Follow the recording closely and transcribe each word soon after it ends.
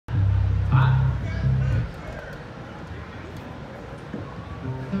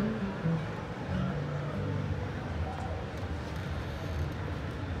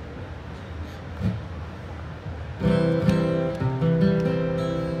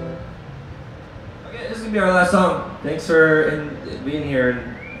gonna be our last song. Thanks for being here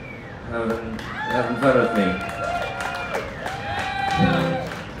and having fun with me.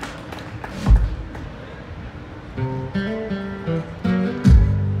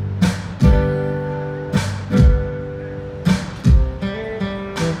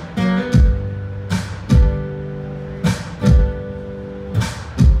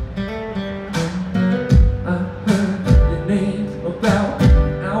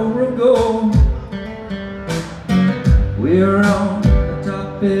 We're on the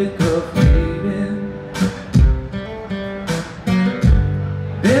topic of leaving,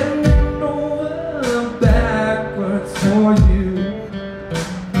 bending over backwards for you.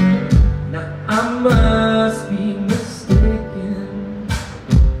 Now I must be mistaken.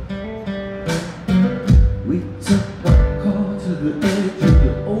 We took our car to the edge of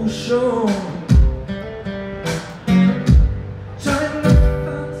the ocean, trying to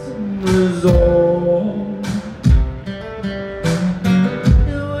find some resolve.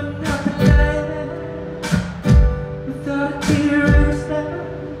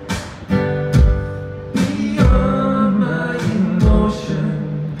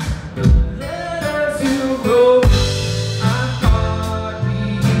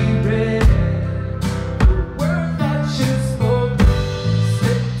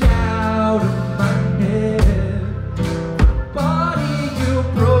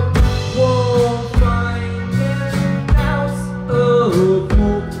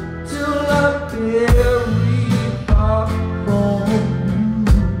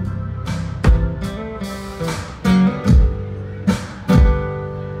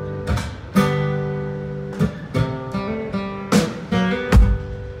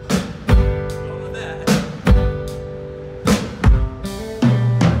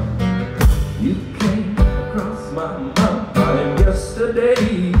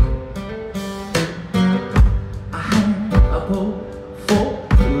 Yesterday, I had a hope for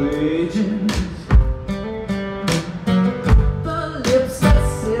wages. The lips that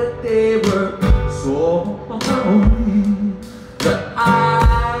said they were sorry, the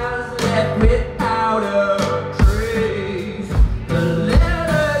eyes left without a trace. The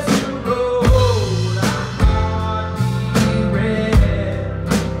letters you wrote, I hardly read.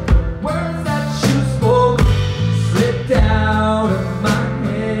 The words that you spoke slipped out of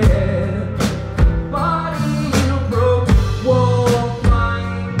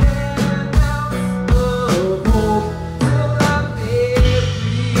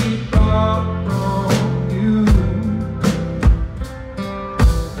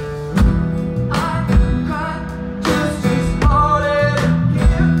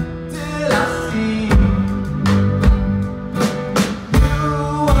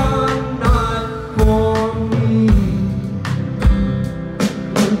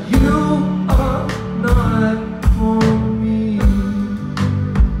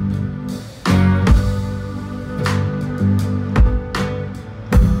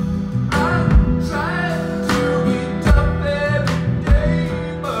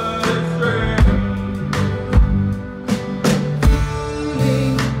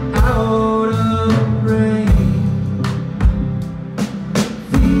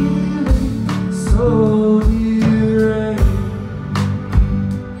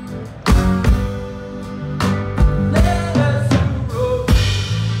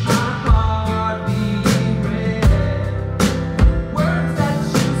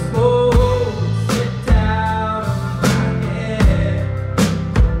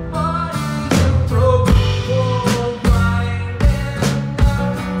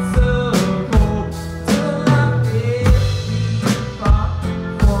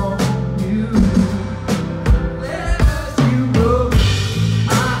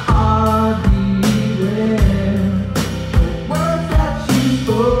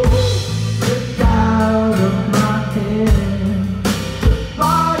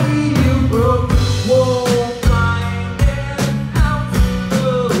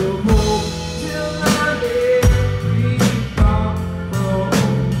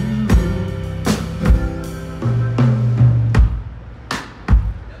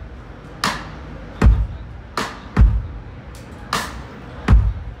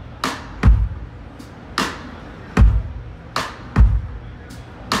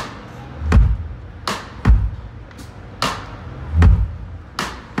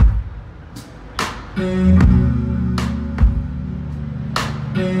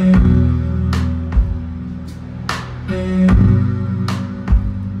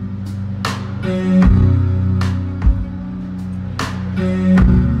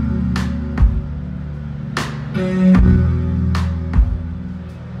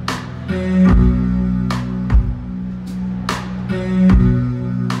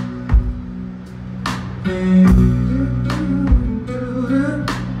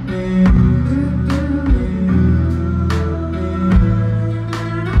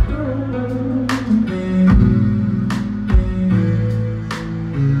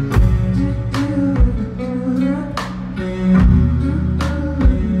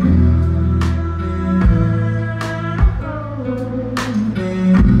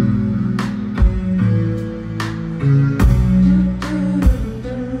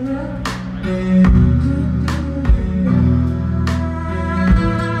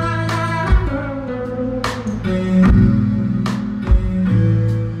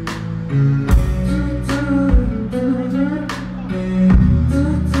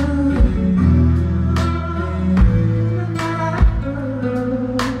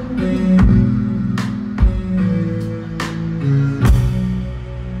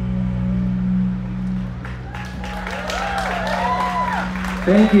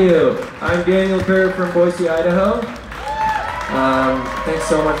Thank you. I'm Daniel Kerr from Boise, Idaho. Thanks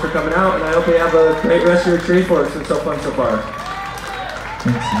so much for coming out, and I hope you have a great rest of your Treefort. It's been so fun so far.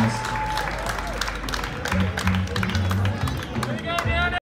 Thanks, guys.